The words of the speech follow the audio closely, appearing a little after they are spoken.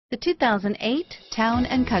The 2008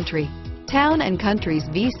 Town & Country. Town & Country's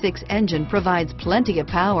V6 engine provides plenty of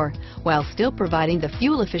power while still providing the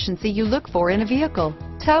fuel efficiency you look for in a vehicle.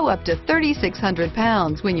 Tow up to 3,600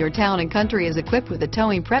 pounds when your Town & Country is equipped with a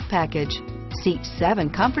towing prep package. Seat 7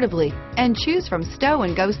 comfortably and choose from stow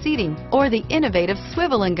and go seating or the innovative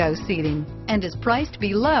swivel and go seating, and is priced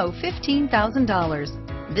below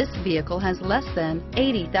 $15,000. This vehicle has less than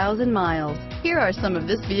 80,000 miles. Here are some of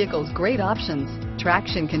this vehicle's great options: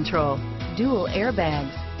 traction control, dual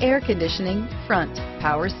airbags, air conditioning, front,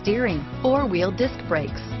 power steering, four-wheel disc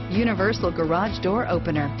brakes, universal garage door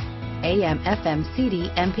opener, AM/FM CD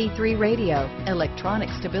MP3 radio, electronic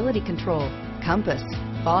stability control, compass,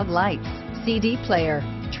 fog lights, CD player,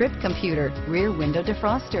 trip computer, rear window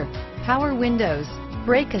defroster, power windows,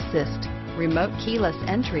 brake assist, remote keyless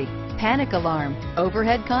entry, panic alarm,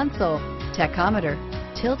 overhead console, tachometer,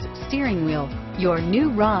 tilt steering wheel. Your new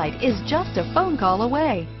ride is just a phone call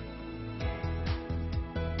away.